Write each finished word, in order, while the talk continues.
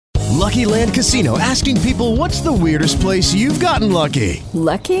Lucky Land Casino, asking people, what's the weirdest place you've gotten lucky?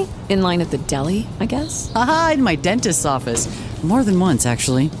 Lucky? In line at the deli, I guess? Aha, in my dentist's office. More than once,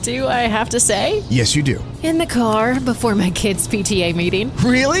 actually. Do I have to say? Yes, you do. In the car before my kids' PTA meeting.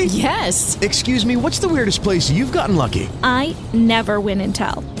 Really? Yes. Excuse me, what's the weirdest place you've gotten lucky? I never win and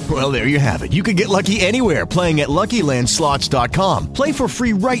tell. Well, there you have it. You can get lucky anywhere, playing at LuckyLandSlots.com. Play for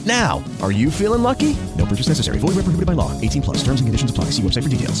free right now. Are you feeling lucky? No purchase necessary. Void where prohibited by law. 18 plus. Terms and conditions apply. See website for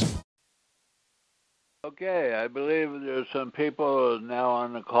details. Okay, I believe there's some people now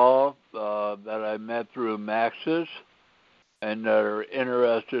on the call that I met through Max's and that are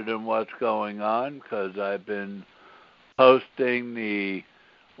interested in what's going on, because I've been posting the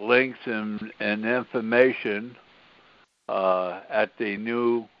links and information at the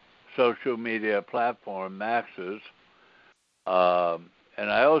new social media platform, Max's. And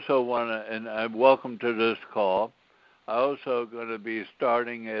I also want to, and I'm welcome to this call. I also going to be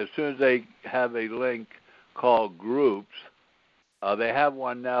starting, as soon as they have a link called Groups, they have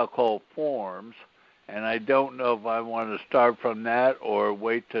one now called Forms, and I don't know if I want to start from that or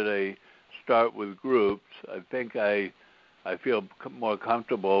wait till they start with Groups. I think I feel more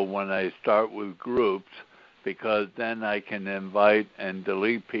comfortable when I start with Groups, because then I can invite and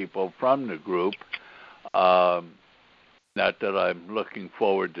delete people from the group. Not that I'm looking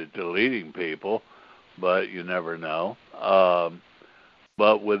forward to deleting people, but you never know.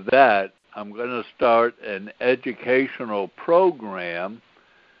 But with that, I'm going to start an educational program,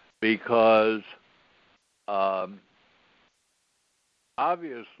 because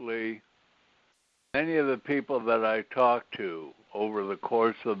obviously many of the people that I talk to over the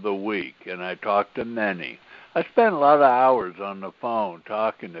course of the week, and I talk to many, I spend a lot of hours on the phone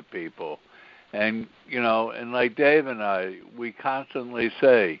talking to people. And, and like Dave and I, we constantly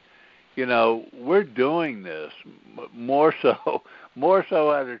say, we're doing this more so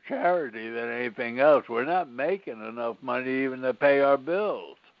out of charity than anything else. We're not making enough money even to pay our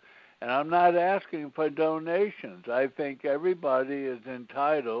bills. And I'm not asking for donations. I think everybody is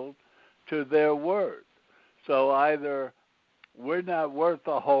entitled to their worth. So either we're not worth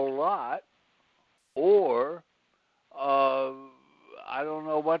a whole lot, or I don't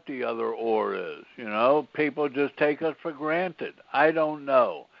know what the other or is. People just take us for granted. I don't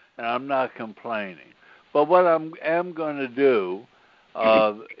know, and I'm not complaining. But what I am going to do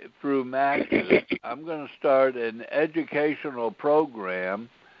through Max is I'm going to start an educational program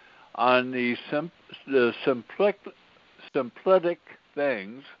on the simplistic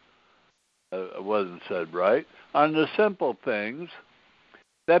things. It wasn't said right. On the simple things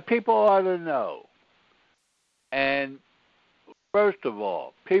that people ought to know. And first of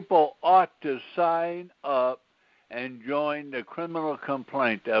all, people ought to sign up and join the criminal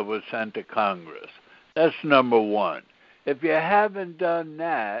complaint that was sent to Congress. That's number one. If you haven't done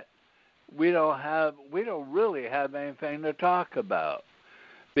that, we don't really have anything to talk about,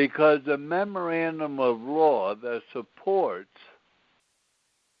 because the memorandum of law that supports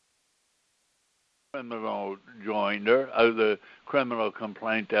criminal joinder of the criminal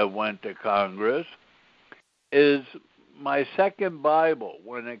complaint that went to Congress is my second Bible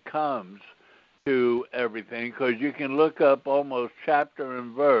when it comes to everything, because you can look up almost chapter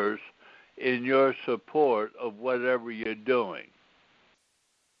and verse in your support of whatever you're doing.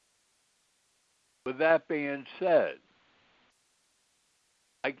 With that being said,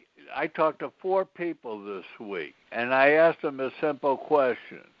 I talked to 4 people this week, and I asked them a simple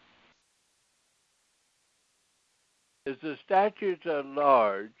question. Is the statutes at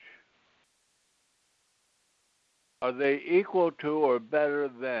large, are they equal to or better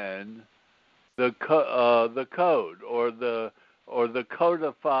than the code or the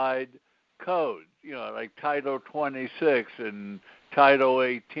codified code? Like Title 26 and Title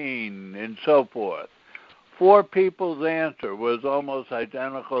 18 and so forth. 4 people's answer was almost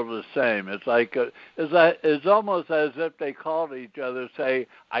identical the same. It's like it's almost as if they called each other, say,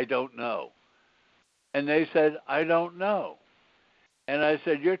 "I don't know," and they said, "I don't know." And I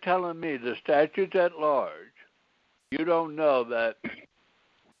said, "You're telling me the statutes at large, you don't know that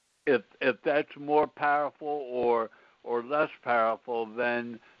if that's more powerful or less powerful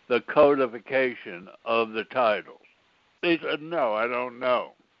than the codification of the titles?" They said, "No, I don't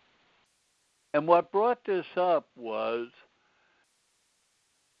know." And what brought this up was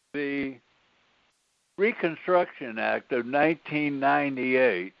the Reconstruction Act of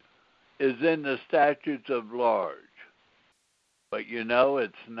 1998 is in the statutes of large. But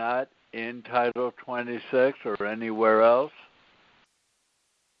it's not in Title 26 or anywhere else.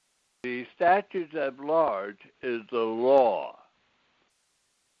 The statutes at large is the law.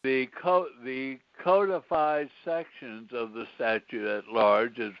 the codified sections of the statute at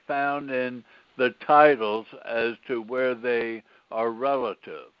large is found in the titles as to where they are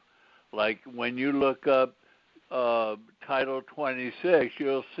relative. Like when you look up Title 26,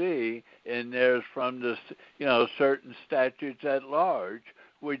 you'll see in there's from the certain statutes at large,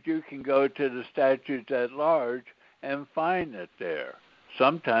 which you can go to the statutes at large and find it there.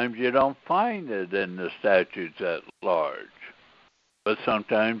 Sometimes you don't find it in the statutes at large, but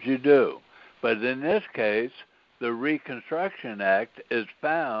sometimes you do. But in this case, the Reconstruction Act is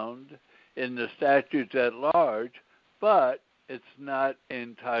found in the statutes at large, but it's not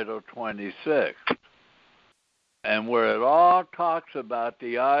in Title 26. And where it all talks about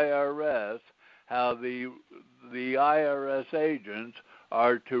the IRS, how the IRS agents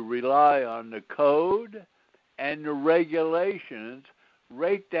are to rely on the code and the regulations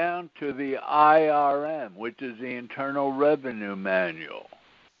right down to the IRM, which is the Internal Revenue Manual.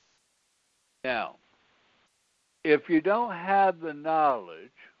 Now, if you don't have the knowledge,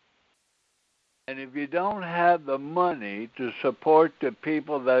 and if you don't have the money to support the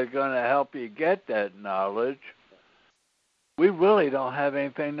people that are going to help you get that knowledge, we really don't have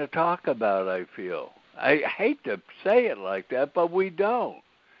anything to talk about, I feel. I hate to say it like that, but we don't.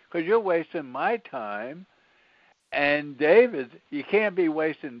 Because you're wasting my time. And David, you can't be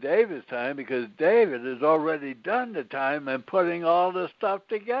wasting David's time because David has already done the time and putting all this stuff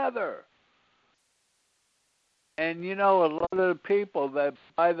together. And, a lot of the people that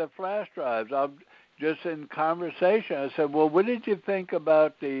buy the flash drives, I'm just in conversation, I said, well, what did you think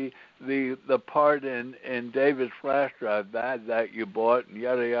about the part in David's flash drive that you bought and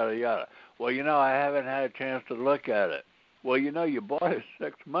yada, yada, yada? Well, I haven't had a chance to look at it. Well, you bought it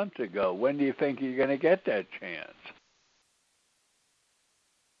 6 months ago. When do you think you're going to get that chance?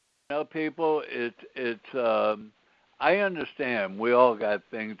 People, I understand we all got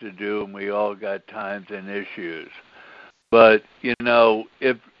things to do and we all got times and issues. But,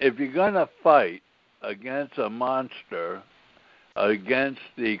 if you're going to fight against a monster, against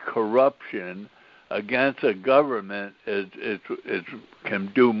the corruption, against a government, it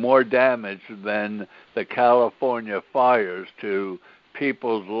can do more damage than the California fires to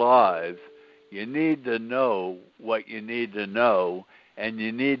people's lives. You need to know what you need to know, and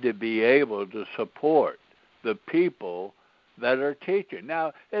you need to be able to support the people that are teaching.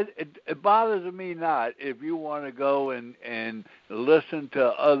 Now, it bothers me not if you want to go and listen to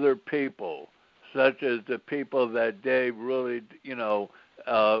other people, such as the people that Dave really,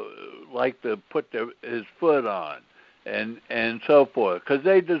 like to put his foot on and so forth, because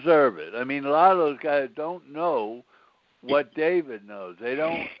they deserve it. I mean, a lot of those guys don't know what David knows. They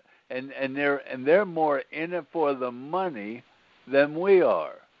don't, and they're more in it for the money than we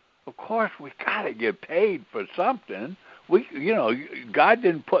are. Of course, we got to get paid for something. God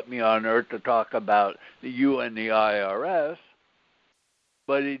didn't put me on earth to talk about you and the IRS,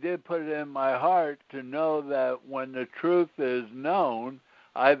 but he did put it in my heart to know that when the truth is known,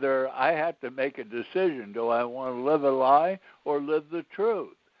 either I have to make a decision: do I want to live a lie or live the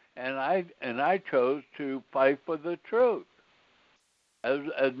truth? And I chose to fight for the truth.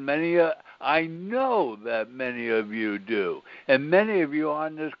 As many, I know that many of you do, and many of you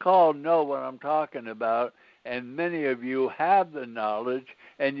on this call know what I'm talking about, and many of you have the knowledge,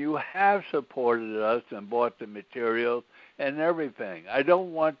 and you have supported us and bought the materials and everything. I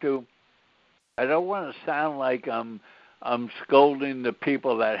don't want to sound like I'm scolding the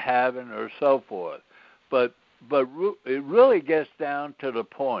people that haven't or so forth, but it really gets down to the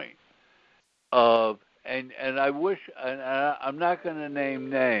point of. And I wish, and I'm not going to name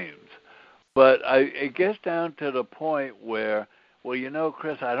names, but it gets down to the point where, well,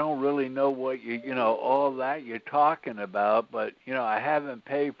 Chris, I don't really know what all that you're talking about, but, I haven't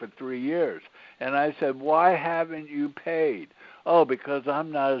paid for 3 years. And I said, why haven't you paid? Oh, because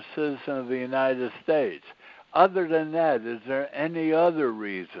I'm not a citizen of the United States. Other than that, is there any other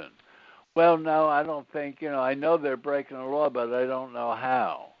reason? Well, no, I don't think, I know they're breaking the law, but I don't know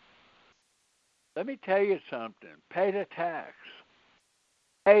how. Let me tell you something. Pay the tax.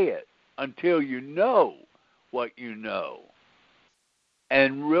 Pay it until you know what you know.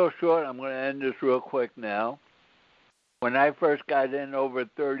 And real short, I'm going to end this real quick now. When I first got in over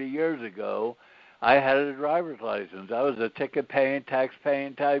 30 years ago, I had a driver's license. I was a ticket-paying,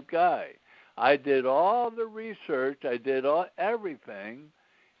 tax-paying type guy. I did all the research. I did everything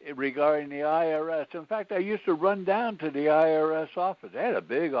regarding the IRS. In fact, I used to run down to the IRS office. They had a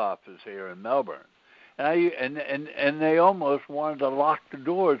big office here in Melbourne. And they almost wanted to lock the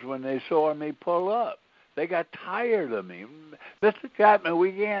doors when they saw me pull up. They got tired of me. Mr. Chapman,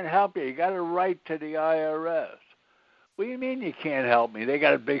 we can't help you. You got to write to the IRS. What do you mean you can't help me? They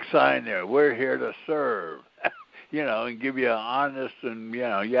got a big sign there. We're here to serve, and give you an honest and,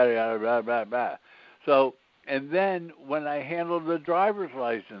 yada, yada, blah, blah, blah. So, and then when I handled the driver's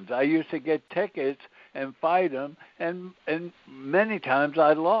license, I used to get tickets and fight them, and many times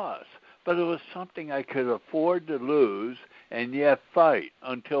I lost. But it was something I could afford to lose and yet fight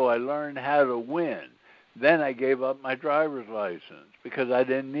until I learned how to win. Then I gave up my driver's license because I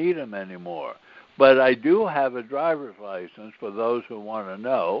didn't need them anymore. But I do have a driver's license, for those who want to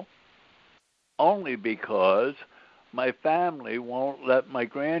know, only because my family won't let my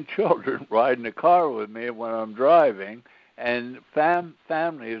grandchildren ride in the car with me when I'm driving, and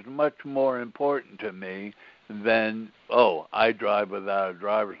family is much more important to me than, I drive without a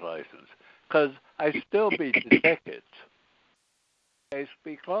driver's license, because I still beat the tickets. Case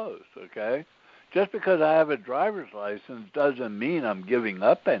be closed, okay? Just because I have a driver's license doesn't mean I'm giving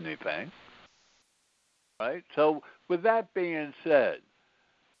up anything, right? So with that being said,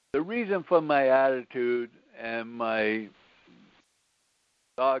 the reason for my attitude and my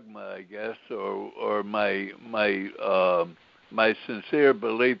dogma, I guess, or my sincere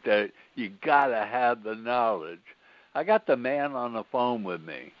belief that you gotta have the knowledge. I got the man on the phone with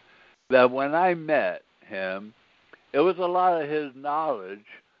me that when I met him, it was a lot of his knowledge.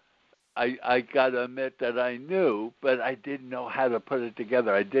 I got to admit that I knew, but I didn't know how to put it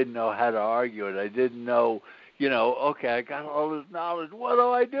together. I didn't know how to argue it. I didn't know, okay, I got all this knowledge. What do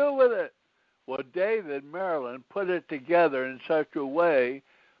I do with it? Well, David Maryland put it together in such a way,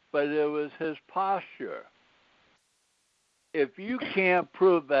 but it was his posture. If you can't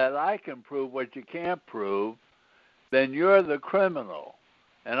prove that I can prove what you can't prove, then you're the criminal,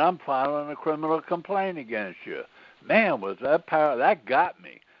 and I'm filing a criminal complaint against you. Man, was that power? That got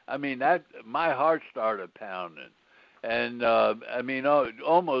me. I mean, that my heart started pounding, and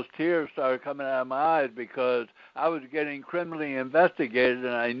almost tears started coming out of my eyes because I was getting criminally investigated,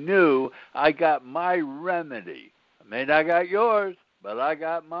 and I knew I got my remedy. I may not got yours, but I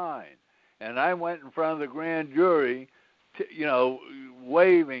got mine, and I went in front of the grand jury,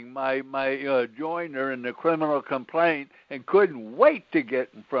 waiving my joiner in the criminal complaint, and couldn't wait to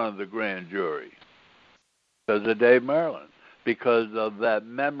get in front of the grand jury because of Dave Maryland, because of that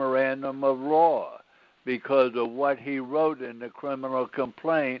memorandum of law, because of what he wrote in the criminal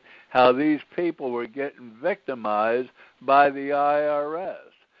complaint, how these people were getting victimized by the IRS.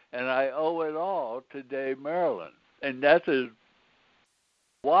 And I owe it all to Dave Maryland. And that's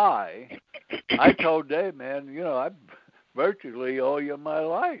why I told Dave, man, I virtually owe you my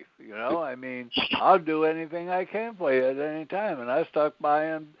life. I'll do anything I can for you at any time. And I stuck by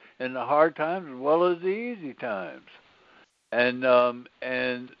him in the hard times as well as the easy times. And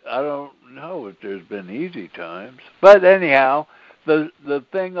I don't know if there's been easy times. But anyhow, the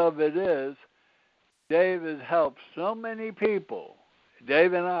thing of it is, Dave has helped so many people,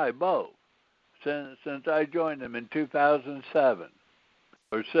 Dave and I both, since I joined him in 2007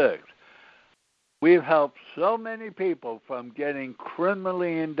 or 6. We've helped so many people from getting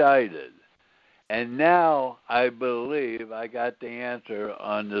criminally indicted. And now I believe I got the answer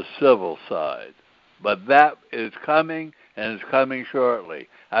on the civil side. But that is coming, and it's coming shortly.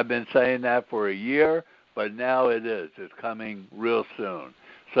 I've been saying that for a year, but now it is. It's coming real soon.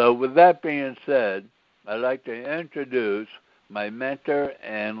 So with that being said, I'd like to introduce my mentor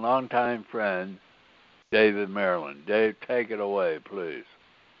and longtime friend, David Maryland. Dave, take it away, please.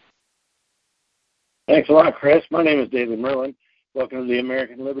 Thanks a lot, Chris. My name is David Maryland. Welcome to the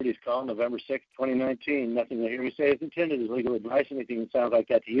American Liberties Call, November 6, 2019. Nothing to hear me say is intended as legal advice. Anything that sounds like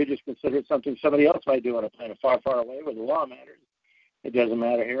that to you, just consider it something somebody else might do on a planet far, far away where the law matters. It doesn't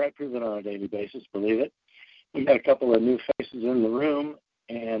matter here. I prove it on a daily basis, believe it. We've got a couple of new faces in the room,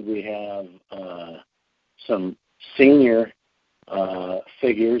 and we have some senior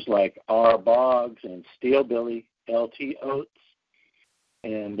figures like R. Boggs and Steel Billy, L.T. Oates.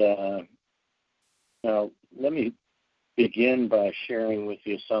 And now let me begin by sharing with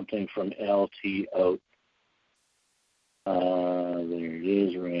you something from L.T. Oates. There it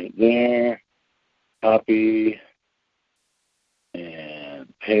is right there. Copy and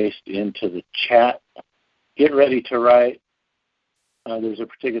paste into the chat. Get ready to write. There's a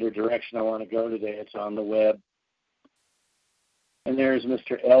particular direction I want to go today. It's on the web. And there's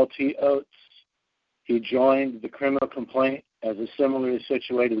Mr. L.T. Oates. He joined the criminal complaint as a similarly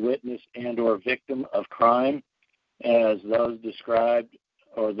situated witness and or victim of crime as those described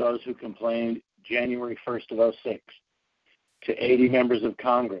or those who complained January 1st of 06 to 80 members of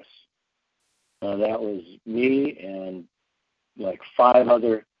Congress. That was me and like 5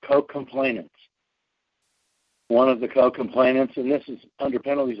 other co-complainants. One of the co-complainants, and this is under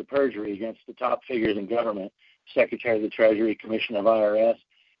penalties of perjury against the top figures in government, Secretary of the Treasury, Commissioner of IRS,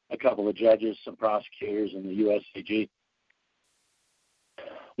 a couple of judges, some prosecutors, and the USCG.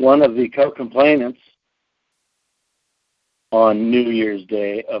 One of the co-complainants on New Year's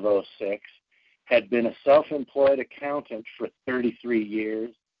Day of '06 had been a self-employed accountant for 33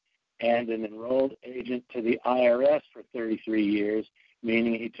 years and an enrolled agent to the IRS for 33 years,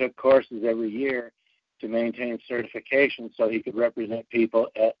 meaning he took courses every year to maintain certification so he could represent people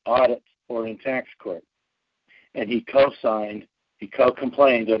at audits or in tax court. And he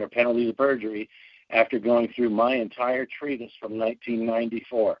co-complained under penalty of perjury after going through my entire treatise from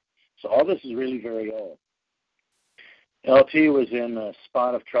 1994. So all this is really very old. LT was in a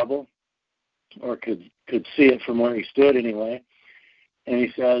spot of trouble, or could see it from where he stood anyway. And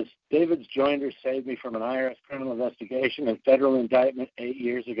he says, David's joinder saved me from an IRS criminal investigation and federal indictment 8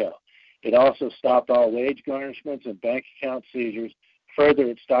 years ago. It also stopped all wage garnishments and bank account seizures. Further,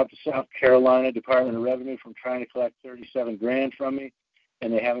 it stopped the South Carolina Department of Revenue from trying to collect $37,000 from me,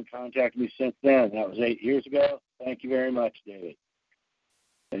 and they haven't contacted me since then. That was 8 years ago. Thank you very much, David.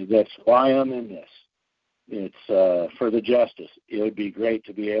 And that's why I'm in this. It's for the justice. It would be great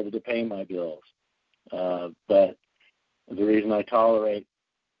to be able to pay my bills. But the reason I tolerate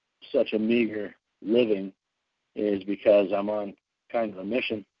such a meager living is because I'm on kind of a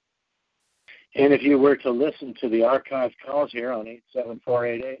mission. And if you were to listen to the archived calls here on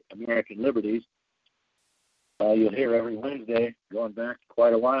 87488 American Liberties, you'll hear every Wednesday, going back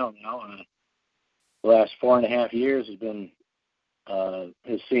quite a while now. The last 4.5 years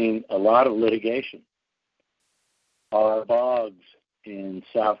has seen a lot of litigation. R. Boggs in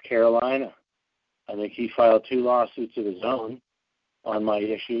South Carolina, I think he filed 2 lawsuits of his own on my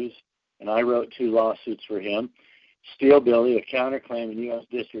issues, and I wrote 2 lawsuits for him. Steel Billy, a counterclaim in U.S.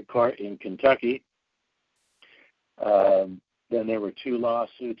 District Court in Kentucky. Then there were 2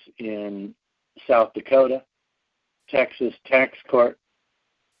 lawsuits in South Dakota, Texas Tax Court,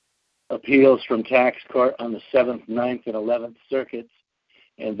 appeals from Tax Court on the 7th, 9th, and 11th Circuits,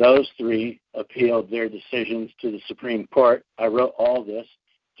 and those 3 appealed their decisions to the Supreme Court. I wrote all this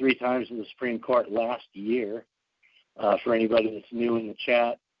 3 times in the Supreme Court last year. For anybody that's new in the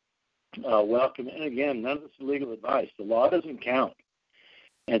chat, welcome. And again, none of this is legal advice. The law doesn't count.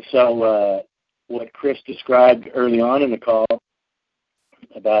 And so what Chris described early on in the call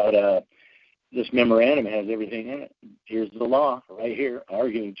about this memorandum has everything in it. Here's the law right here,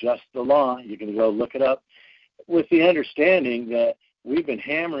 arguing just the law. You can go look it up with the understanding that we've been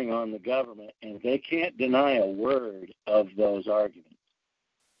hammering on the government, and they can't deny a word of those arguments.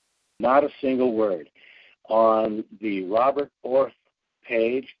 Not a single word. On the Robert Orth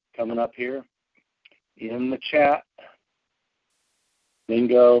page coming up here in the chat,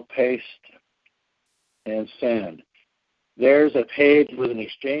 bingo, paste, and send. There's a page with an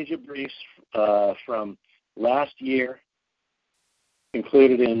exchange of briefs from last year,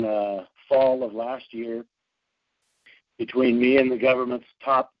 concluded in fall of last year, between me and the government's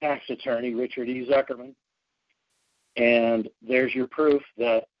top tax attorney, Richard E. Zuckerman. And there's your proof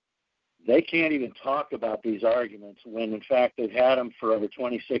that they can't even talk about these arguments when, in fact, they've had them for over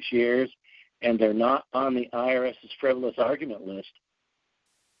 26 years, and they're not on the IRS's frivolous argument list.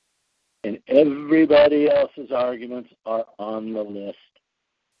 And everybody else's arguments are on the list.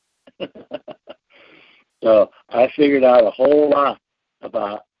 So I figured out a whole lot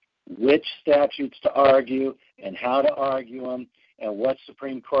about which statutes to argue and how to argue them and what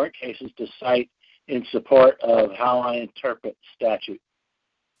Supreme Court cases to cite in support of how I interpret statute.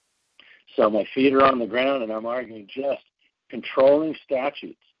 So my feet are on the ground, and I'm arguing just controlling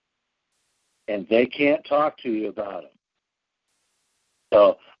statutes, and they can't talk to you about them.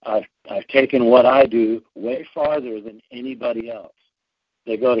 So I've taken what I do way farther than anybody else.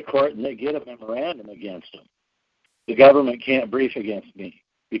 They go to court and they get a memorandum against them. The government can't brief against me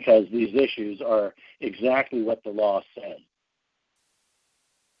because these issues are exactly what the law says.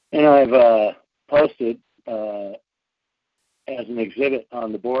 And I've posted as an exhibit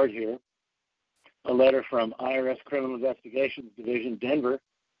on the board here a letter from IRS Criminal Investigations Division, Denver,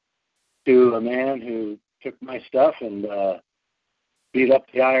 to a man who took my stuff and beat up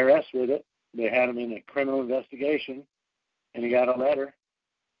the IRS with it. They had him in a criminal investigation, and he got a letter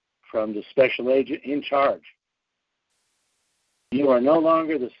from the special agent in charge. You are no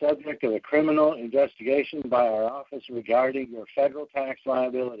longer the subject of a criminal investigation by our office regarding your federal tax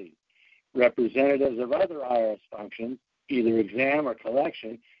liability. Representatives of other IRS functions, either exam or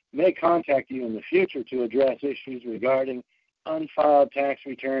collection, may contact you in the future to address issues regarding unfiled tax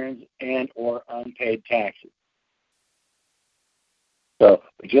returns and or unpaid taxes. So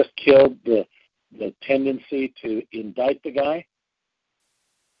we just killed the tendency to indict the guy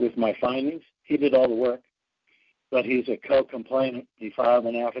with my findings. He did all the work. but he's a co-complainant. He filed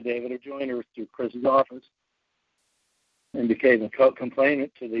an affidavit of joinder through Chris's office and became a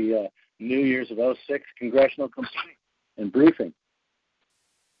co-complainant to the New Year's of '06 congressional complaint and briefing.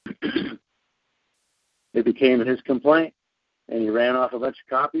 It became his complaint, and he ran off a bunch of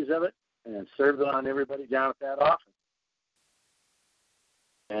copies of it and served it on everybody down at that office.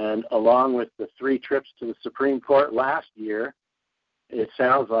 And along with the 3 trips to the Supreme Court last year, it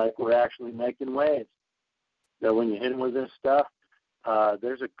sounds like we're actually making waves. That when you hit them with this stuff,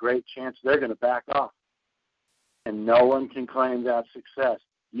 there's a great chance they're going to back off. And no one can claim that success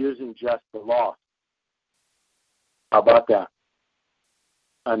using just the law. How about that?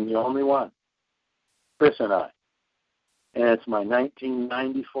 I'm the only one, Chris and I. And it's my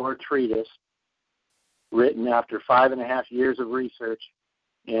 1994 treatise written after 5.5 years of research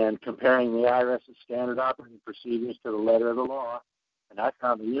and comparing the IRS's standard operating procedures to the letter of the law. And I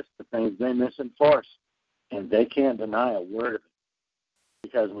found a list of things they misenforce. And they can't deny a word of it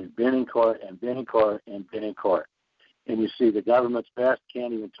because we've been in court and been in court and been in court. And you see the government's best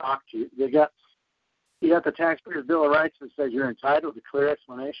can't even talk to you. You got the Taxpayers' Bill of Rights that says you're entitled to clear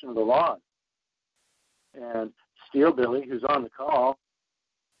explanation of the law. And Steel Billy, who's on the call,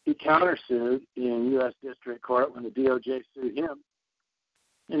 he countersued in U.S. District Court when the DOJ sued him.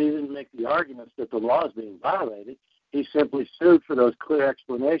 And he didn't make the arguments that the law is being violated. He simply sued for those clear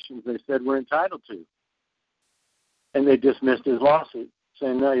explanations they said we're entitled to. And they dismissed his lawsuit,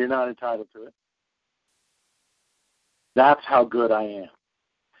 saying, no, you're not entitled to it. That's how good I am.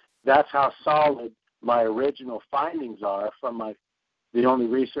 That's how solid my original findings are from the only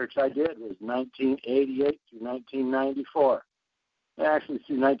research I did was 1988 through 1994. Actually,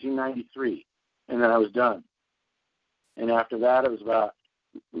 through 1993. And then I was done. And after that, it was about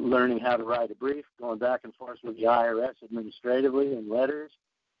learning how to write a brief, going back and forth with the IRS administratively in letters,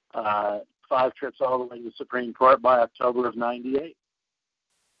 5 trips all the way to the Supreme Court by October of '98.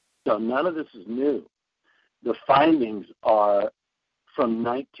 So none of this is new. The findings are from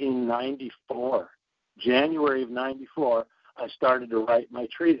 1994. January of '94, I started to write my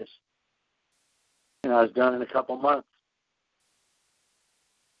treatise. And I was done in a couple months.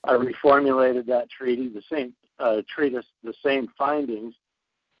 I reformulated that treatise, the same findings,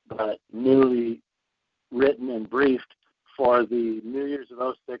 but newly written and briefed for the New Year's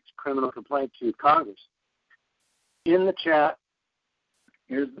of '06 criminal complaint to Congress. In the chat,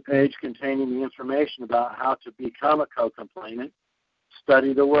 here's the page containing the information about how to become a co-complainant.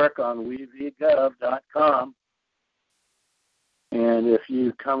 Study the work on wevgov.com. And if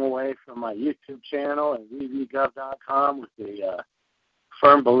you come away from my YouTube channel and wevgov.com with the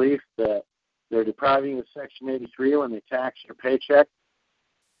firm belief that they're depriving of Section 83 when they tax your paycheck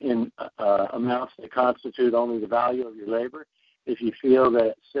in amounts that constitute only the value of your labor, if you feel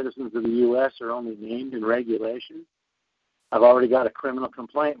that citizens of the U.S. are only named in regulation, I've already got a criminal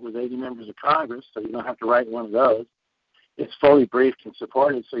complaint with 80 members of Congress, so you don't have to write one of those. It's fully briefed and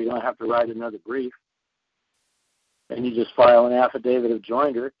supported, so you don't have to write another brief. And you just file an affidavit of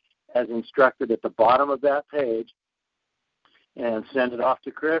joinder as instructed at the bottom of that page and send it off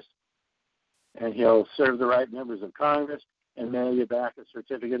to Chris, and he'll serve the right members of Congress and mail you back a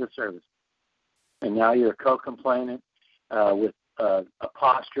certificate of service. And now you're a co-complainant with a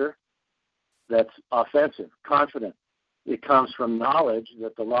posture that's offensive, confident. It comes from knowledge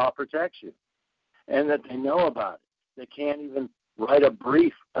that the law protects you and that they know about it. They can't even write a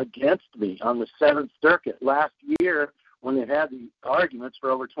brief against me on the 7th Circuit last year when they've had the arguments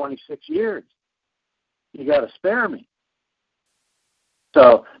for over 26 years. You got to spare me.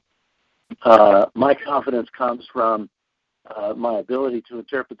 So my confidence comes from my ability to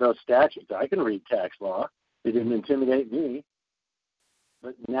interpret those statutes. I can read tax law. It didn't intimidate me.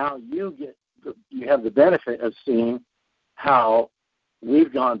 But now you have the benefit of seeing how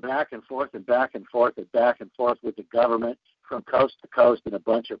we've gone back and forth and back and forth and back and forth with the government from coast to coast in a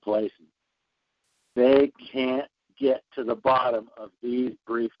bunch of places. They can't get to the bottom of these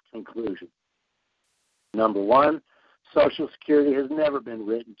brief conclusions. Number one, Social Security has never been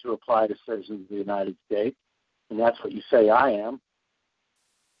written to apply to citizens of the United States, and that's what you say I am.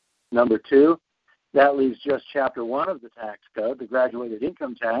 Number two, that leaves just Chapter 1 of the tax code, the graduated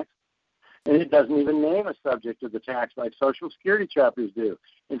income tax, and it doesn't even name a subject of the tax like Social Security chapters do.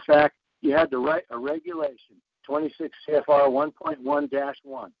 In fact, you had to write a regulation, 26 CFR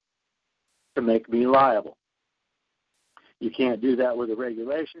 1.1-1, to make me liable. You can't do that with a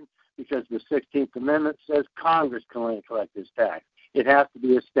regulation because the 16th Amendment says Congress can only collect this tax. It has to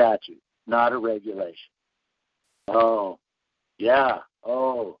be a statute, not a regulation. Oh, yeah.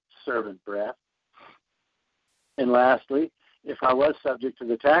 Oh, servant breath. And lastly, if I was subject to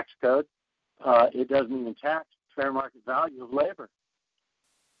the tax code, it doesn't even fair market value of labor.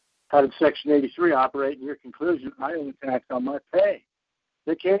 How did Section 83 operate in your conclusion? I owe a tax on my pay.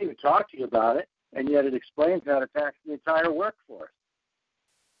 They can't even talk to you about it, and yet it explains how to tax the entire workforce.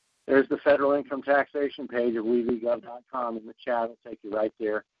 There's the federal income taxation page of wevgov.com in the chat. It'll take you right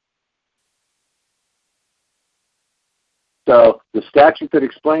there. So the statute that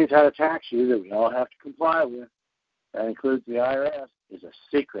explains how to tax you that we all have to comply with, that includes the IRS, is a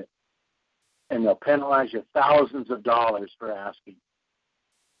secret. And they'll penalize you thousands of dollars for asking.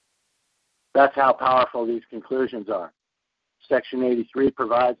 That's how powerful these conclusions are. Section 83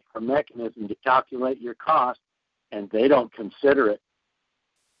 provides a mechanism to calculate your cost, and they don't consider it.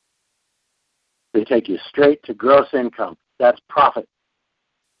 They take you straight to gross income. That's profit.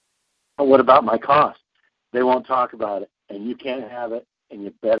 But what about my cost? They won't talk about it, and you can't have it, and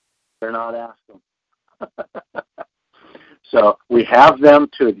you better not ask them. So we have them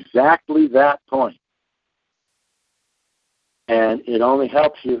to exactly that point. And it only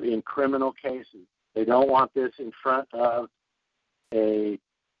helps you in criminal cases. They don't want this in front of a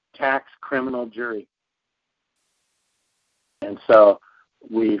tax criminal jury. And so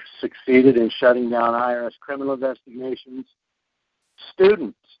we've succeeded in shutting down IRS criminal investigations.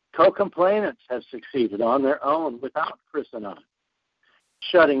 Students, co-complainants have succeeded on their own without Chris and I,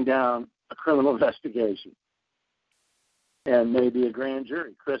 shutting down a criminal investigation. And maybe a grand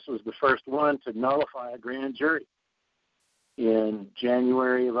jury. Chris was the first one to nullify a grand jury in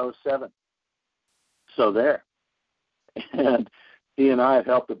January of 2007. So there. And he and I have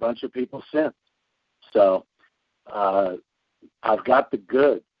helped a bunch of people since. So I've got the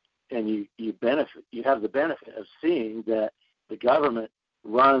good, and you benefit. You have the benefit of seeing that the government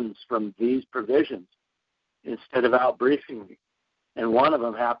runs from these provisions instead of out briefing me. And one of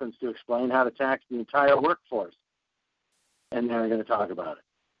them happens to explain how to tax the entire workforce. And they're going to talk about it.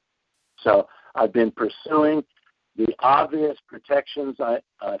 So I've been pursuing the obvious protections I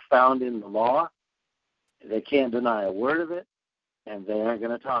found in the law. They can't deny a word of it, and they aren't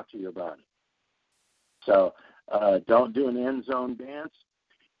going to talk to you about it. So don't do an end zone dance.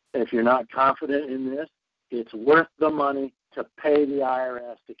 If you're not confident in this, it's worth the money to pay the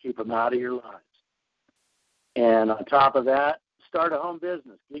IRS to keep them out of your lives. And on top of that, start a home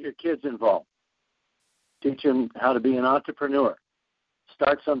business. Get your kids involved. Teach them how to be an entrepreneur.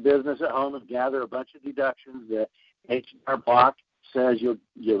 Start some business at home and gather a bunch of deductions that H.R. Block says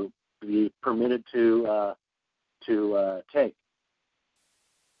you'll be permitted to take.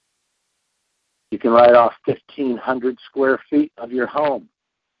 You can write off 1,500 square feet of your home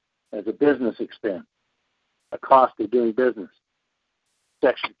as a business expense, a cost of doing business.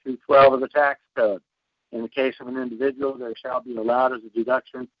 Section 212 of the tax code. In the case of an individual, there shall be allowed as a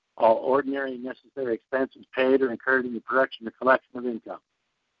deduction all ordinary and necessary expenses paid or incurred in the production or collection of income.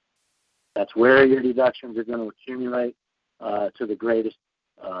 That's where your deductions are going to accumulate to the greatest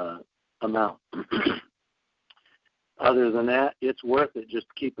amount. Other than that, it's worth it just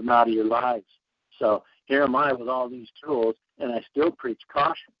to keep them out of your lives. So here am I with all these tools, and I still preach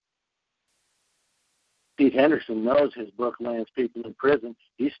caution. Pete Henderson knows his book lands people in prison.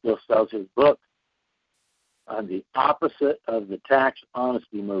 He still sells his book. I'm the opposite of the tax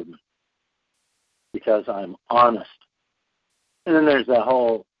honesty movement because I'm honest. And then there's that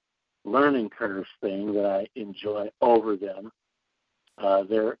whole learning curve thing that I enjoy over them.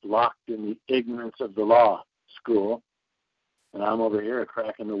 They're locked in the ignorance of the law school, and I'm over here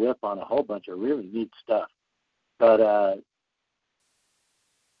cracking the whip on a whole bunch of really neat stuff. But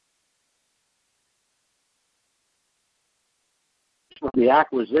the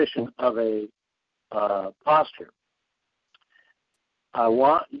acquisition of a posture. I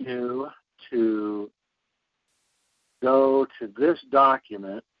want you to go to this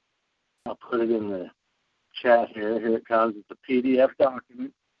document. I'll put it in the chat here. Here it comes. It's a PDF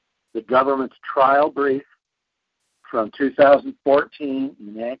document. The government's trial brief from 2014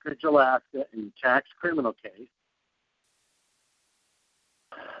 in Anchorage, Alaska, in a tax criminal case.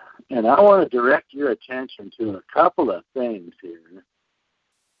 And I want to direct your attention to a couple of things here.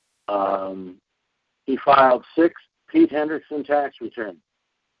 He filed 6 Pete Henderson tax returns.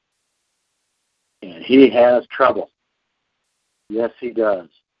 And he has trouble. Yes, he does.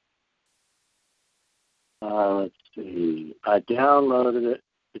 Let's see. I downloaded it.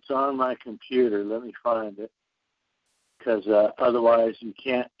 It's on my computer. Let me find it. Because otherwise you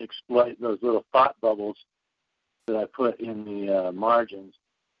can't exploit those little thought bubbles that I put in the margins.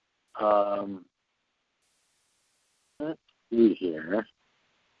 Let's see here.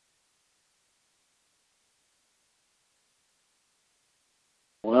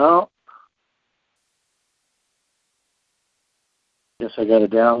 Well, guess I got to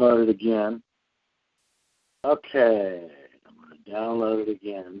download it again. Okay, I'm going to download it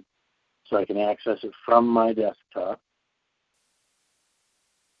again so I can access it from my desktop.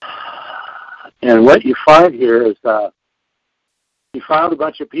 And what you find here is he filed a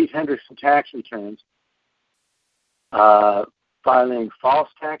bunch of Pete Hendrickson tax returns, filing false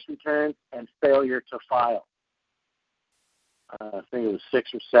tax returns and failure to file. I think it was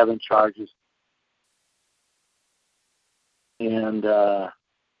 6 or 7 charges. And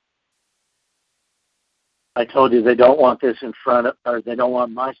I told you they don't want this in front of, or they don't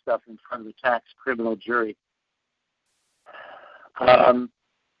want my stuff in front of the tax criminal jury. I'm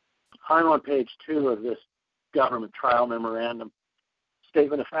on page 2 of this government trial memorandum.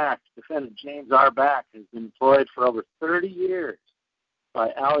 Statement of fact, defendant James R. Back has been employed for over 30 years by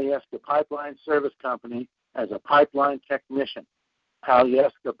Alyeska Pipeline Service Company as a pipeline technician.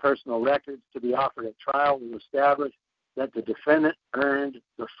 Alyeska personal records to be offered at trial will establish that the defendant earned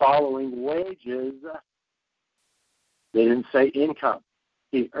the following wages. They didn't say income.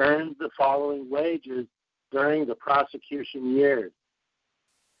 He earned the following wages during the prosecution years.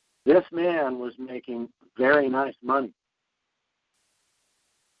 This man was making very nice money.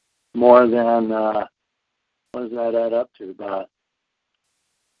 More than, what does that add up to? About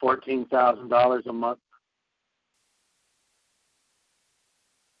 $14,000 a month.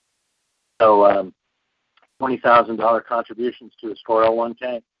 So $20,000 contributions to his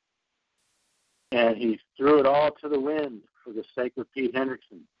 401k. And he threw it all to the wind for the sake of Pete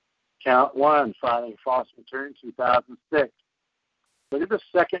Hendrickson. Count 1, filing false return 2006. Look at the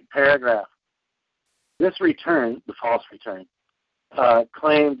second paragraph. This return, the false return,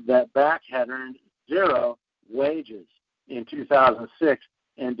 claimed that Back had earned 0 wages in 2006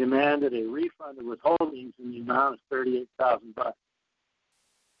 and demanded a refund of withholdings in the amount of $38,000.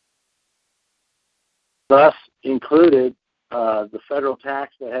 Thus included the federal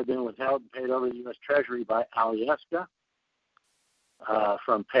tax that had been withheld and paid over the U.S. Treasury by Alyeska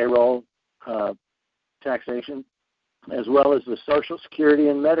from payroll taxation, as well as the Social Security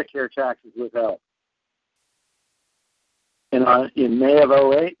and Medicare taxes withheld. And in May of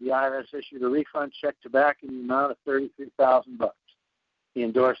 2008, the IRS issued a refund check to Back in the amount of $33,000. He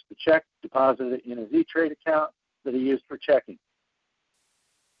endorsed the check, deposited it in his E-Trade account that he used for checking.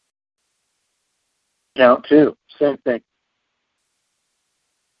 Count 2, same thing.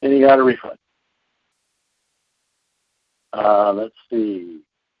 And he got a refund. Let's see.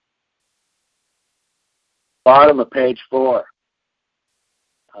 Bottom of page 4.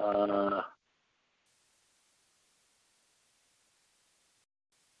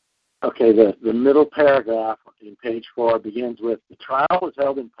 Okay, the middle paragraph in page 4 begins with, the trial was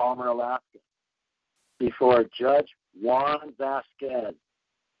held in Palmer, Alaska, before Judge Juan Vasquez,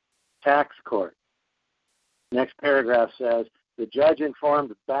 tax court. Next paragraph says, the judge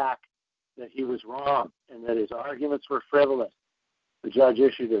informed Back that he was wrong and that his arguments were frivolous. The judge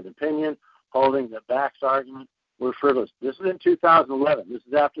issued an opinion holding that Back's arguments were frivolous. This is in 2011. This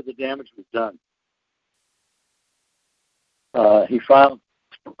is after the damage was done. He filed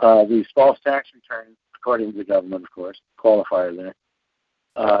these false tax returns, according to the government, of course, qualifier there,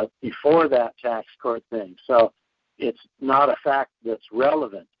 before that tax court thing. So it's not a fact that's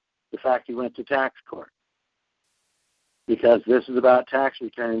relevant, the fact he went to tax court. Because this is about tax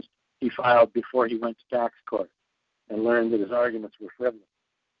returns he filed before he went to tax court and learned that his arguments were frivolous.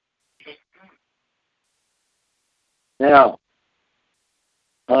 Now,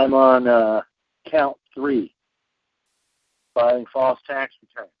 I'm on count 3, filing false tax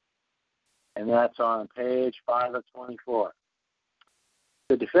returns, and that's on page 5 of 24.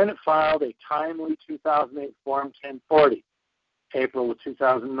 The defendant filed a timely 2008 Form 1040, April of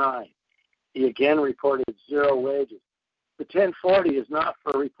 2009. He again reported 0 wages. The 1040 is not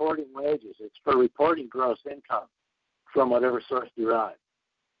for reporting wages. It's for reporting gross income from whatever source derived.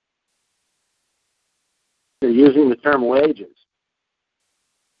 They're using the term wages.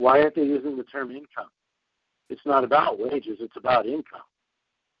 Why aren't they using the term income? It's not about wages. It's about income.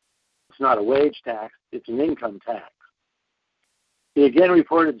 It's not a wage tax. It's an income tax. He again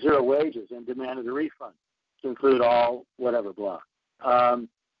reported 0 wages and demanded a refund to include all whatever blah.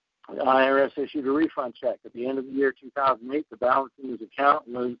 The IRS issued a refund check. At the end of the year 2008, the balance in his account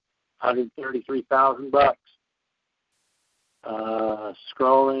was $133,000.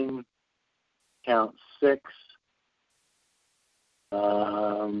 Scrolling, count 6.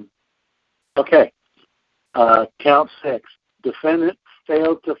 Count 6. Defendant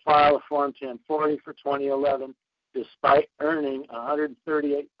failed to file a Form 1040 for 2011 despite earning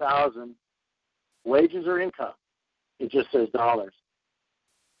 $138,000 wages or income. It just says dollars.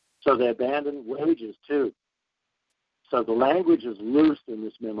 So they abandoned wages, too. So the language is loose in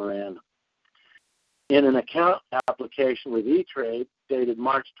this memorandum. In an account application with E-Trade dated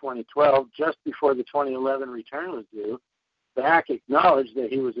March 2012, just before the 2011 return was due, Back acknowledged that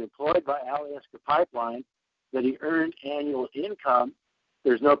he was employed by Alaska Pipeline, that he earned annual income.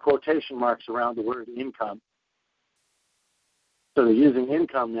 There's no quotation marks around the word income. So they're using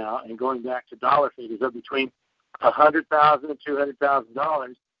income now and going back to dollar figures of between $100,000 and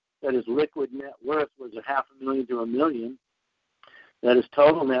 $200,000. That his liquid net worth was $500,000 to $1 million. That his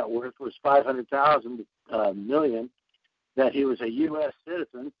total net worth was $500,000 to $1 million. That he was a U.S.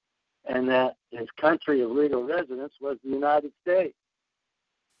 citizen, and that his country of legal residence was the United States.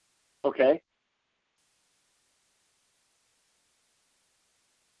 Okay.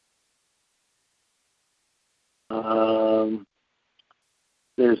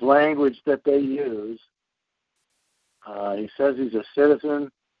 There's language that they use. He says he's a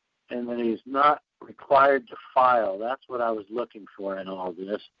citizen and that he's not required to file. That's what I was looking for in all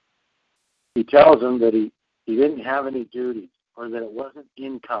this. He tells them that he didn't have any duties or that it wasn't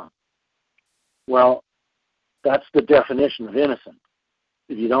income. Well, that's the definition of innocent.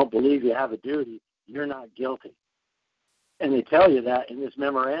 If you don't believe you have a duty, you're not guilty. And they tell you that in this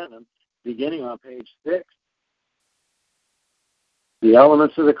memorandum beginning on page 6. The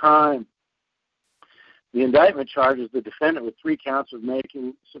elements of the crime. The indictment charges the defendant with 3 counts of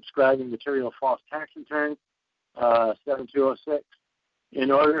subscribing material false tax return, 7206. In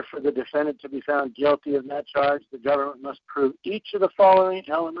order for the defendant to be found guilty of that charge, the government must prove each of the following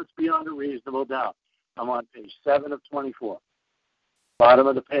elements beyond a reasonable doubt. I'm on page 7 of 24. Bottom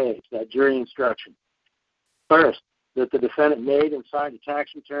of the page, that jury instruction. First, that the defendant made and signed a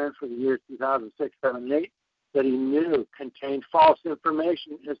tax return for the years 2006, 7, and 8 that he knew contained false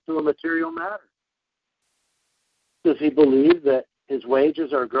information as to a material matter. Does he believe that his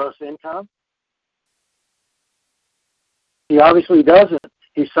wages are gross income? He obviously doesn't.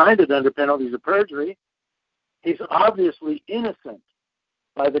 He signed it under penalties of perjury. He's obviously innocent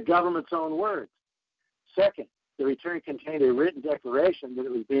by the government's own words. Second, the return contained a written declaration that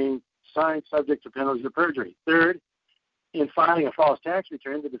it was being signed subject to penalties of perjury. Third, in filing a false tax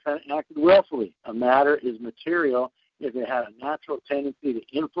return, the defendant acted willfully. A matter is material if it had a natural tendency to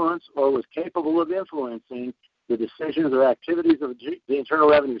influence or was capable of influencing the decisions or activities of the Internal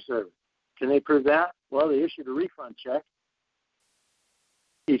Revenue Service. Can they prove that? Well, they issued a refund check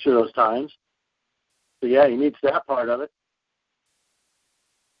each of those times. So, yeah, he needs that part of it.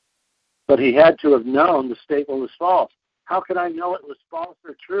 But he had to have known the statement was false. How could I know it was false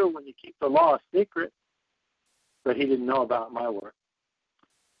or true when you keep the law a secret? But he didn't know about my work.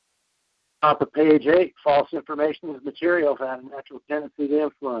 Top of page 8, false information is material if it had a natural tendency to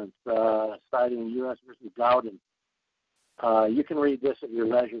influence, citing U.S. versus Gowden. You can read this at your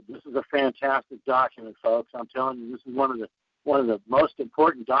leisure. This is a fantastic document, folks. I'm telling you, this is one of the most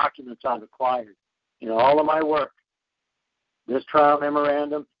important documents I've acquired in all of my work. This trial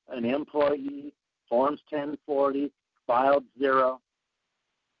memorandum, an employee, Forms 1040, filed 0.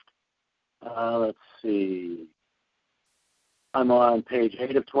 Let's see. I'm on page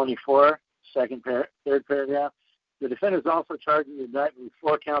 8 of 24, third paragraph. The defendant is also charged in the indictment with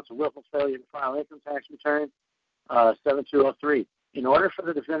 4 counts of willful failure to file income tax return, 7203. In order for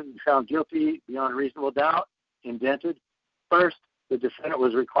the defendant to be found guilty beyond reasonable doubt, indented, first, the defendant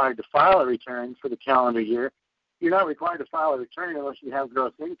was required to file a return for the calendar year. You're not required to file a return unless you have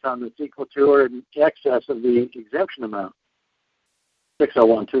gross income that's equal to or in excess of the exemption amount,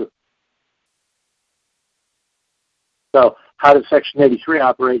 6012. So how does Section 83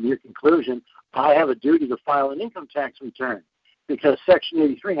 operate in your conclusion? I have a duty to file an income tax return because Section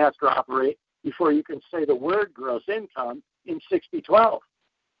 83 has to operate before you can say the word gross income in 6012.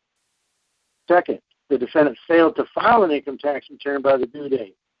 Second, the defendant failed to file an income tax return by the due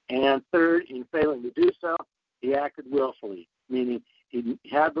date. And third, in failing to do so, he acted willfully, meaning he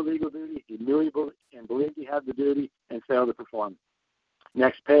had the legal duty, he knew and believed he had the duty, and failed to perform it.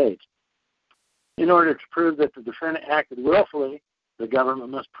 Next page. In order to prove that the defendant acted willfully, the government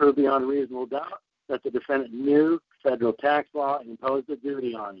must prove beyond a reasonable doubt that the defendant knew federal tax law and imposed a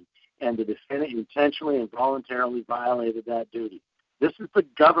duty on him, and the defendant intentionally and voluntarily violated that duty. This is the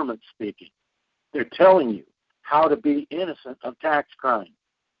government speaking. They're telling you how to be innocent of tax crime.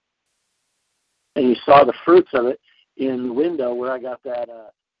 And you saw the fruits of it in the window where I got that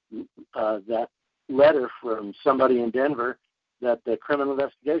letter from somebody in Denver that the criminal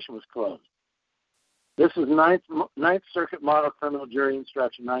investigation was closed. This is Ninth Circuit Model Criminal Jury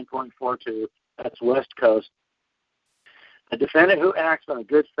Instruction 9.42. That's West Coast. A defendant who acts on a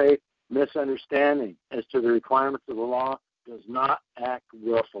good faith misunderstanding as to the requirements of the law does not act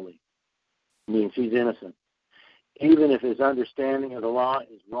willfully. It means he's innocent. even if his understanding of the law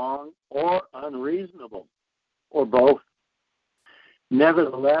is wrong or unreasonable, or both.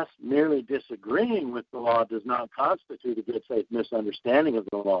 Nevertheless, merely disagreeing with the law does not constitute a good faith misunderstanding of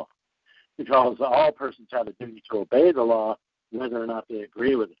the law, because all persons have a duty to obey the law, whether or not they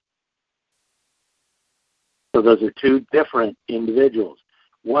agree with it. So those are two different individuals.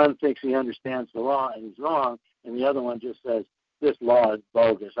 One thinks he understands the law and he's wrong, and the other one just says, this law is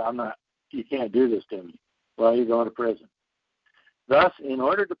bogus. You can't do this to me. Well, you're going to prison. Thus, in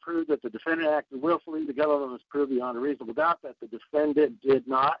order to prove that the defendant acted willfully, the government must prove beyond a reasonable doubt that the defendant did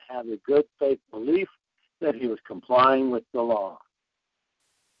not have a good faith belief that he was complying with the law.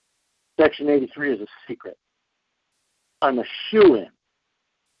 Section 83 is a secret. I'm a shoo-in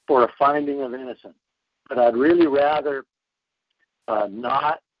for a finding of innocence, but I'd really rather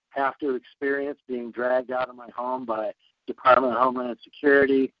not have to experience being dragged out of my home by Department of Homeland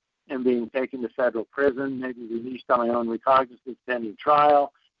Security and being taken to federal prison, maybe released on my own recognizance pending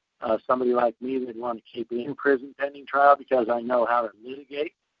trial. Somebody like me would want to keep me in prison pending trial because I know how to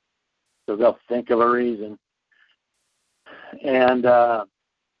litigate, so they'll think of a reason. And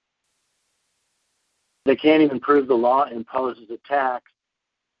they can't even prove the law imposes a tax,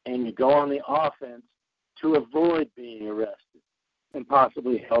 and you go on the offense to avoid being arrested and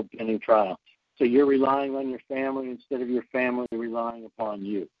possibly held pending trial. So you're relying on your family instead of your family relying upon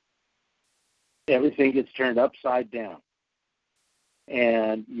you. Everything gets turned upside down.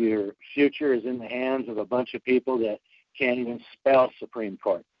 And your future is in the hands of a bunch of people that can't even spell Supreme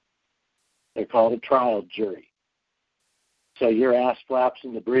Court. They're called a trial jury. So your ass flaps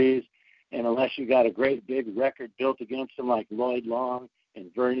in the breeze, and unless you got a great big record built against them like Lloyd Long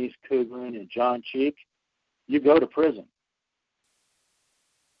and Vernice Kugler and John Cheek, you go to prison.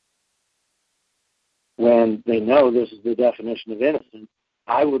 When they know this is the definition of innocent,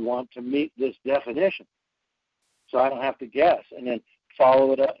 I would want to meet this definition so I don't have to guess and then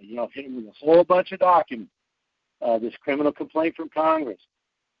follow it up, hit them with a whole bunch of documents, this criminal complaint from Congress,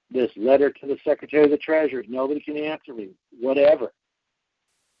 this letter to the Secretary of the Treasury, nobody can answer me, whatever.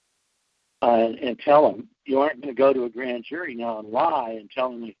 And tell them, you aren't going to go to a grand jury now and lie and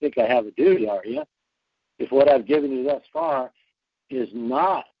tell them you think I have a duty, are you? If what I've given you thus far is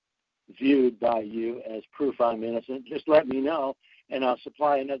not viewed by you as proof I'm innocent, just let me know, and I'll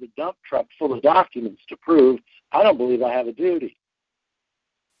supply another dump truck full of documents to prove I don't believe I have a duty.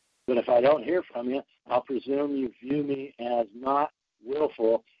 But if I don't hear from you, I'll presume you view me as not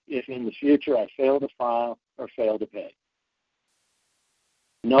willful if in the future I fail to file or fail to pay.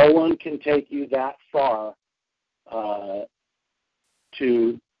 No one can take you that far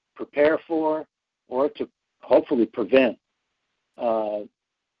to prepare for or to hopefully prevent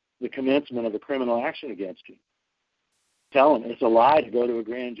the commencement of a criminal action against you. Tell them it's a lie to go to a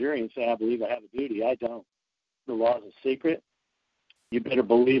grand jury and say, I believe I have a duty. I don't. The law is a secret. You better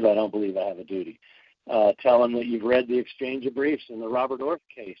believe I don't believe I have a duty. Tell them that you've read the exchange of briefs in the Robert Orth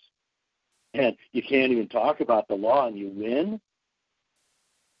case. And you can't even talk about the law and you win.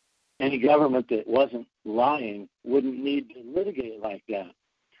 Any government that wasn't lying wouldn't need to litigate like that.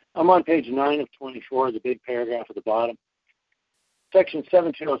 I'm on page 9 of 24, the big paragraph at the bottom. Section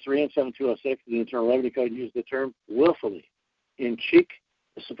 7203 and 7206 of the Internal Revenue Code use the term willfully. In Cheek,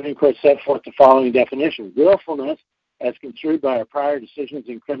 the Supreme Court set forth the following definition. Willfulness, as construed by our prior decisions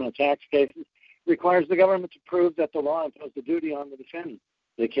in criminal tax cases, requires the government to prove that the law imposed a duty on the defendant.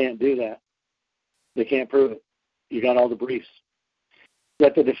 They can't do that. They can't prove it. You got all the briefs.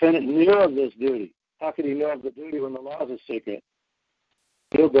 That the defendant knew of this duty. How could he know of the duty when the law is a secret?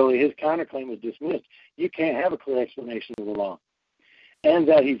 Hillbilly, his counterclaim was dismissed. You can't have a clear explanation of the law. And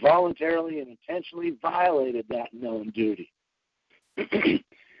that he voluntarily and intentionally violated that known duty.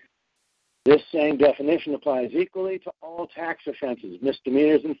 This same definition applies equally to all tax offenses,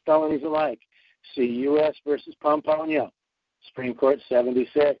 misdemeanors and felonies alike. See U.S. versus Pomponio, Supreme Court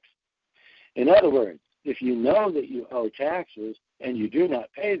 76. In other words, if you know that you owe taxes and you do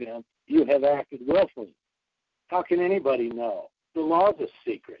not pay them, you have acted willfully. How can anybody know? The law is a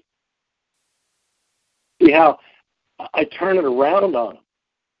secret. See how I turn it around on them.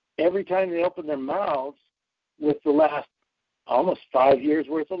 Every time they open their mouths with the last almost 5 years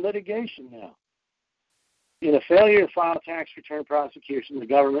worth of litigation now. In a failure to file tax return prosecution, the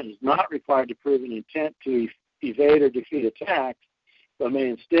government is not required to prove an intent to evade or defeat a tax, but may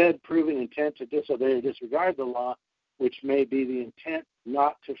instead prove an intent to disobey or disregard the law, which may be the intent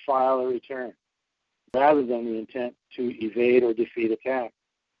not to file a return, rather than the intent to evade or defeat a tax.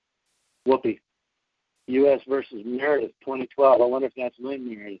 Whoopee. U.S. versus Meredith, 2012. I wonder if that's Lynn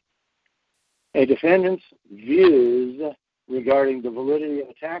Meredith. A defendant's views regarding the validity of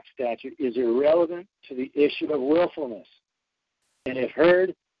a tax statute is irrelevant to the issue of willfulness. And if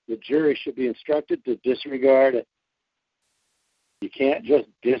heard, the jury should be instructed to disregard it. You can't just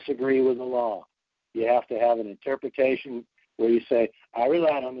disagree with the law. You have to have an interpretation where you say, I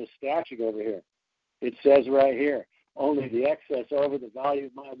relied on this statute over here. It says right here, only the excess over the value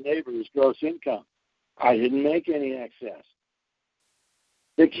of my labor is gross income. I didn't make any excess.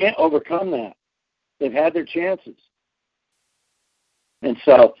 They can't overcome that. They've had their chances. And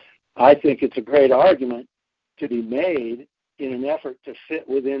so I think it's a great argument to be made in an effort to fit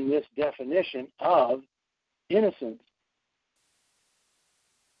within this definition of innocence.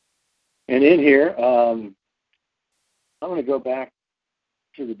 And in here, I'm going to go back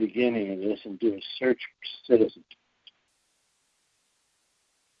to the beginning of this and do a search for citizen.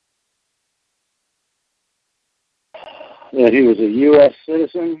 That he was a U.S.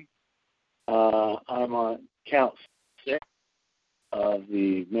 citizen. I'm on count 6 of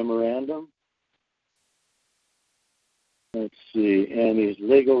the memorandum. Let's see. And his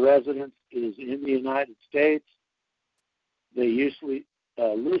legal residence is in the United States. They usually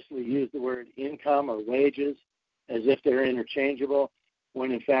loosely use the word income or wages as if they're interchangeable,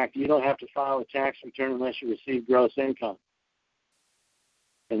 when in fact you don't have to file a tax return unless you receive gross income.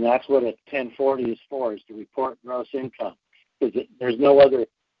 And that's what a 1040 is for, is to report gross income. Because there's no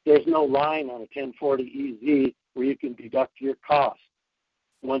line on a 1040 EZ where you can deduct your costs.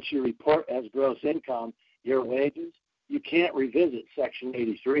 Once you report as gross income your wages, you can't revisit Section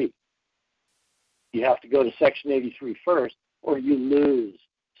 83. You have to go to Section 83 first, or you lose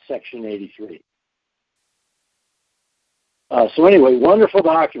Section 83. So anyway, wonderful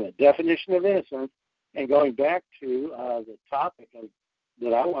document, definition of innocence. And going back to the topic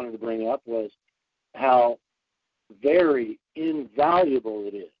that I wanted to bring up was how very invaluable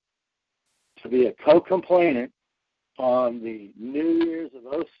it is to be a co-complainant on the New Year's of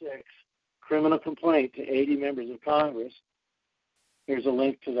 2006 criminal complaint to 80 members of Congress. Here's a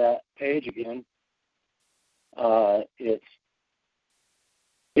link to that page again.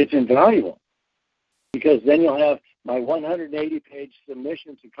 It's invaluable, because then you'll have my 180-page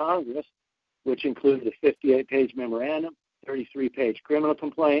submission to Congress, which included a 58-page memorandum, 33-page criminal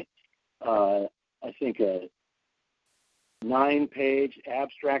complaint, I think a 9-page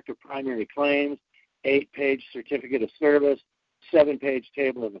abstract of primary claims, 8-page certificate of service, 7-page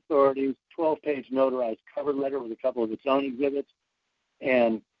table of authorities, 12-page notarized cover letter with a couple of its own exhibits,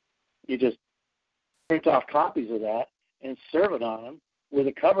 and you just print off copies of that and serve it on them with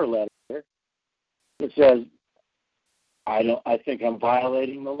a cover letter that says, I think I'm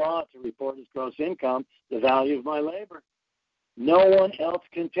violating the law to report as gross income the value of my labor. No one else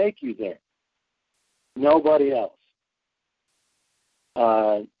can take you there. Nobody else.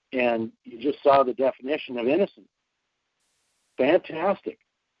 And you just saw the definition of innocence. Fantastic.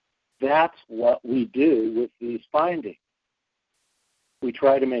 That's what we do with these findings. We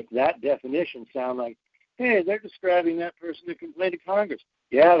try to make that definition sound like, hey, they're describing that person who complained to Congress.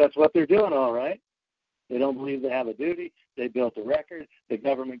 Yeah, that's what they're doing, all right. They don't believe they have a duty. They built a record. The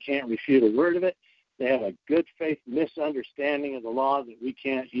government can't refute a word of it. They have a good faith misunderstanding of the law that we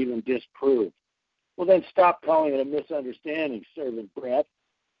can't even disprove. Well, then stop calling it a misunderstanding, servant breath,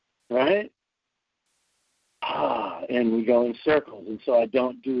 right? And we go in circles. And so I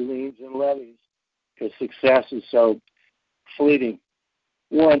don't do liens and levies because success is so fleeting.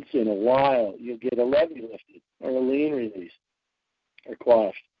 Once in a while, you'll get a levy lifted or a lien released or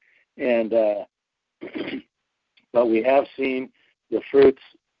quashed. And but we have seen the fruits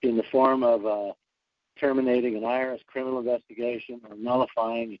in the form of terminating an IRS criminal investigation or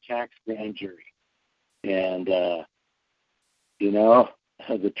nullifying a tax grand jury. And,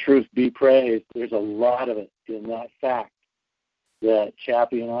 the truth be praised, there's a lot of it in that fact that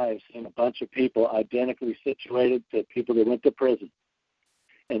Chappie and I have seen a bunch of people identically situated to people that went to prison.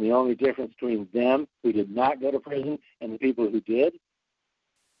 And the only difference between them who did not go to prison and the people who did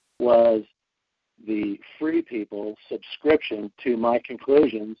was the free people's subscription to my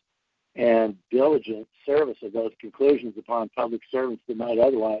conclusions and diligent service of those conclusions upon public servants that might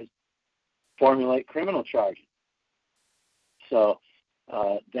otherwise formulate criminal charges. So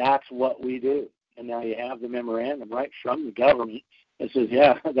that's what we do. And now you have the memorandum right from the government that says,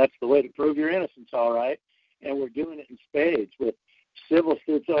 yeah, that's the way to prove your innocence, all right. And we're doing it in spades with civil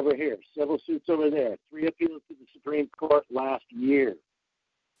suits over here, civil suits over there, 3 appeals to the Supreme Court last year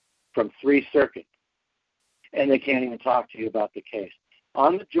from 3 circuits. And they can't even talk to you about the case.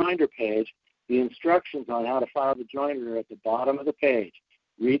 On the joinder page, the instructions on how to file the joinder are at the bottom of the page.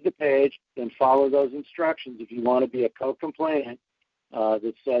 Read the page, then follow those instructions if you want to be a co-complainant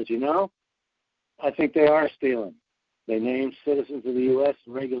that says, I think they are stealing. They name citizens of the U.S.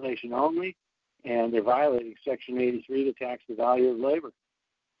 in regulation only, and they're violating Section 83 to tax the value of labor.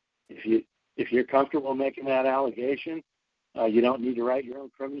 If you're comfortable making that allegation, you don't need to write your own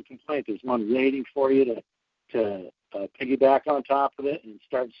criminal complaint. There's one waiting for you to piggyback on top of it and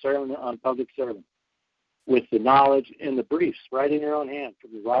start serving on public servant with the knowledge in the briefs right in your own hand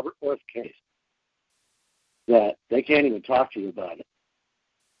from the Robert Orth case that they can't even talk to you about it.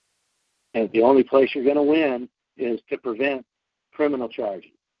 And the only place you're going to win is to prevent criminal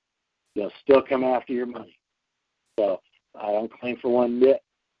charges. They'll still come after your money. So I don't claim for one bit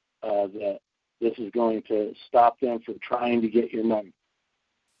that this is going to stop them from trying to get your money.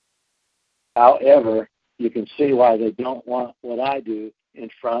 However, you can see why they don't want what I do in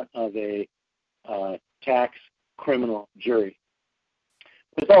front of a tax criminal jury.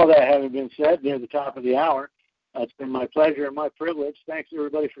 With all that having been said, near the top of the hour, it's been my pleasure and my privilege. Thanks,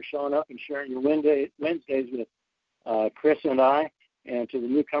 everybody, for showing up and sharing your Wednesdays with Chris and I. And to the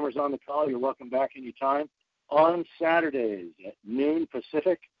newcomers on the call, you're welcome back anytime on Saturdays at noon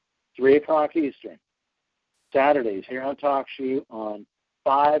Pacific, 3 o'clock Eastern. Saturdays here on TalkShoe on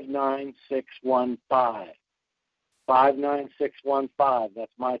 59615. 59615.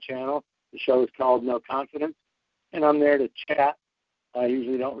 That's my channel. The show is called No Confidence, and I'm there to chat. I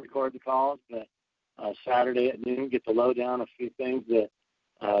usually don't record the calls, but Saturday at noon, get the lowdown a few things that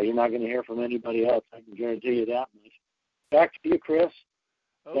you're not going to hear from anybody else. I can guarantee you that much. Back to you, Chris.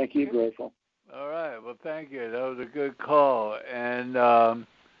 Okay. Thank you, Grateful. All right. Well, thank you. That was a good call. And also,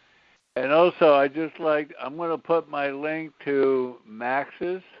 I'm going to put my link to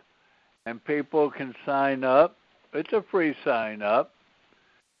Max's, and people can sign up. It's a free sign up.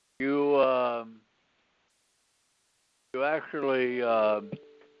 You actually,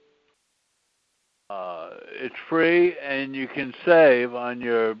 it's free, and you can save on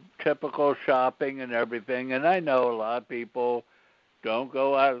your typical shopping and everything. And I know a lot of people don't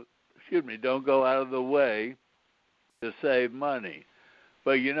go out of the way to save money.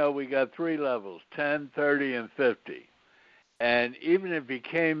 But, we got 3 levels, 10, 30, and 50. And even if you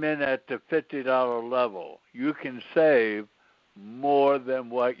came in at the $50 level, you can save more than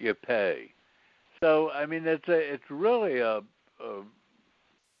what you pay. So, it's really a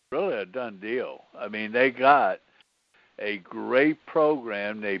done deal. They got a great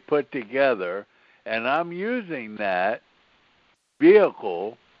program they put together, and I'm using that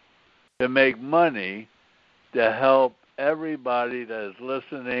vehicle to make money to help everybody that is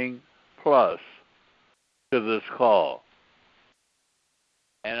listening plus to this call.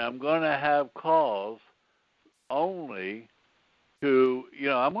 And I'm going to have calls only to,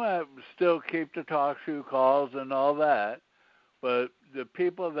 I'm going to still keep the TalkShoe calls and all that, but the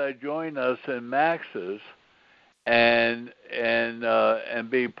people that join us in Max's and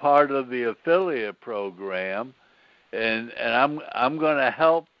be part of the affiliate program, and I'm going to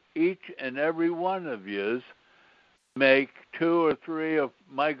help each and every one of you make 2 or 3 of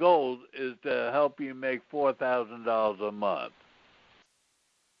my goal is to help you make $4,000 a month.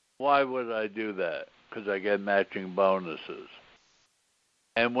 Why would I do that? Because I get matching bonuses.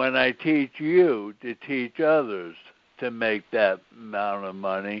 And when I teach you to teach others to make that amount of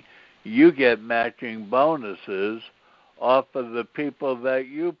money, you get matching bonuses off of the people that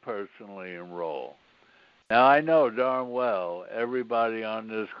you personally enroll. Now, I know darn well everybody on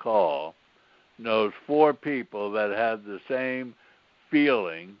this call knows 4 people that have the same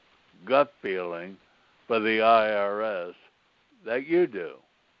feeling, gut feeling, for the IRS that you do.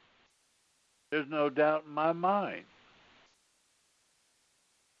 There's no doubt in my mind.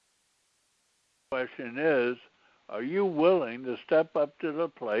 The question is, are you willing to step up to the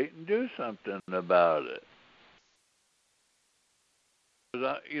plate and do something about it?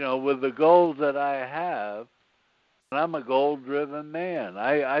 With the goals that I have, and I'm a goal-driven man.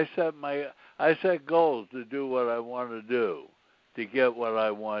 I set goals to do what I want to do, to get what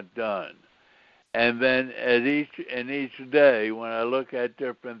I want done. And then each day, when I look at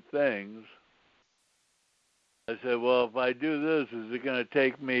different things, I said, well, if I do this, is it going to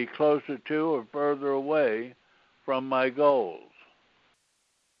take me closer to or further away from my goals?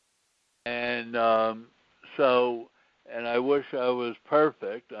 And and I wish I was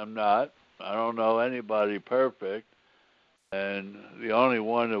perfect. I'm not. I don't know anybody perfect. And the only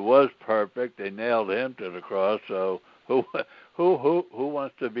one that was perfect, they nailed him to the cross. So who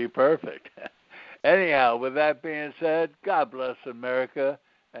wants to be perfect? Anyhow, with that being said, God bless America.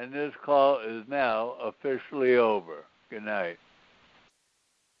 And this call is now officially over. Good night.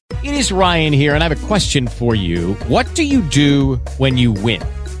 It is Ryan here, and I have a question for you. What do you do when you win?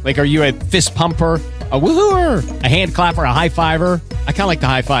 Like, are you a fist pumper, a woohooer, a hand clapper, a high fiver? I kind of like the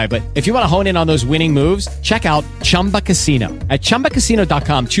high five, but if you want to hone in on those winning moves, check out Chumba Casino. At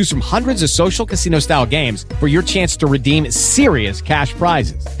ChumbaCasino.com, choose from hundreds of social casino style games for your chance to redeem serious cash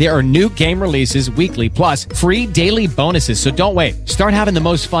prizes. There are new game releases weekly, plus free daily bonuses. So don't wait. Start having the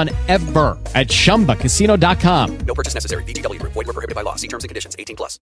most fun ever at ChumbaCasino.com. No purchase necessary. VGW Group. Void where prohibited by law. See terms and conditions. 18+.